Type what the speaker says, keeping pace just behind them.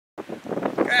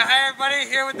hi everybody,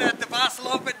 here with the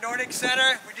Vasaloppet Nordic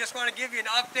Center. We just want to give you an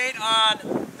update on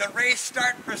the race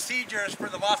start procedures for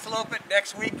the Vasaloppet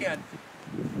next weekend.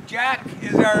 Jack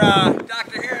is our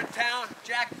doctor here in town.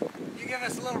 Jack, you give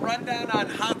us a little rundown on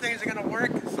how things are going to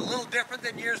work. It's a little different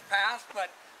than years past,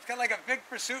 but it's kind of like a big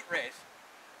pursuit race.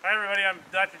 Hi everybody, I'm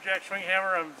Dr. Jack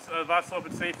Schwinghammer. I'm a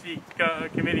Vasaloppet Safety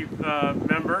Committee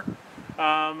member.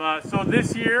 So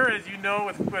this year, as you know,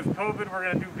 with COVID,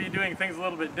 we're going to be doing things a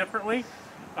little bit differently.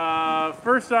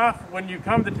 First off, when you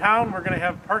come to town, we're going to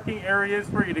have parking areas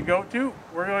for you to go to.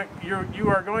 You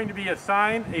are going to be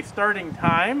assigned a starting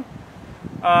time.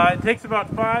 It takes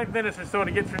about 5 minutes or so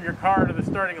to get from your car to the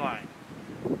starting line.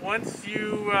 Once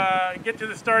you get to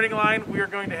the starting line, we are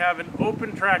going to have an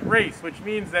open track race, which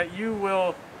means that you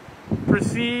will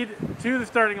proceed to the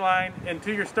starting line and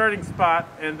to your starting spot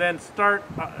and then start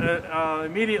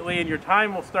immediately, and your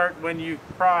time will start when you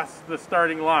cross the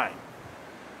starting line.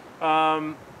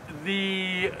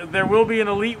 There will be an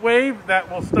elite wave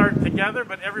that will start together,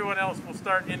 but everyone else will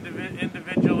start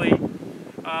individually.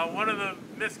 One of the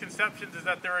misconceptions is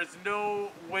that there is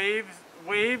no wave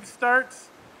starts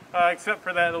except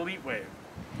for that elite wave.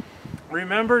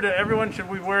 Remember that everyone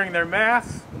should be wearing their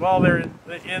masks while they're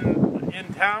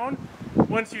in town.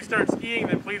 Once you start skiing,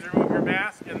 then please remove your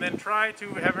mask and then try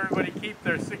to have everybody keep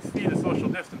their 6 feet of social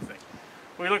distancing.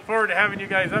 We look forward to having you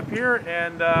guys up here,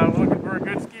 and we're looking for a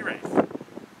good ski race.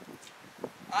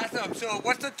 Awesome. So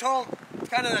what's the total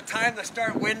kind of the time to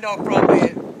start window from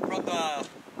the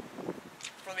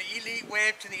elite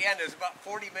wave to the end? Is about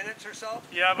 40 minutes or so?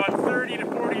 Yeah, about 30 to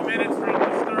 40 minutes from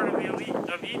the start of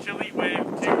each elite wave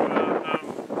to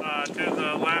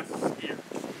the last skier.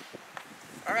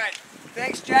 All right.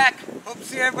 Thanks, Jack. Hope to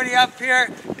see everybody up here.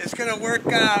 It's going to work.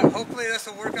 Hopefully this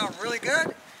will work out really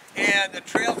good. And the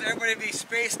trails, everybody will be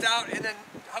spaced out. And then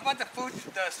how about the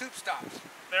soup stops?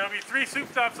 There will be 3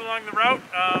 soup stops along the route.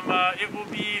 It will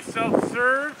be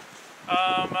self-serve.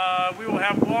 We will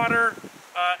have water,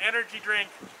 energy drink,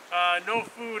 no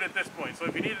food at this point. So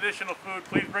if you need additional food,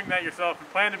 please bring that yourself, and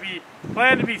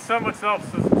plan to be somewhat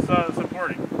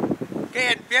self-supporting.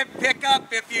 Okay, and bib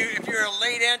pickup, if you're a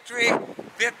late entry,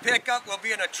 bib pickup will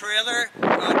be in a trailer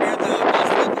near the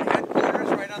Vasaloppet headquarters,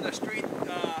 right on the street.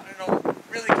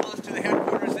 Really close to the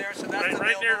headquarters there. So that's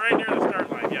right near the start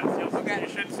line. Yes, okay. You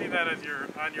should see that as you're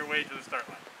on your way to the start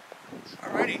line.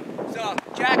 Alrighty. So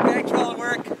Jack, thanks for all the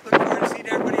work. Look forward to seeing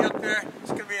everybody up there.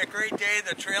 It's going to be a great day.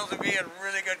 The trails will be in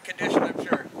really good condition, I'm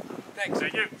sure. Thanks.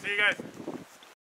 Thank you. See you guys.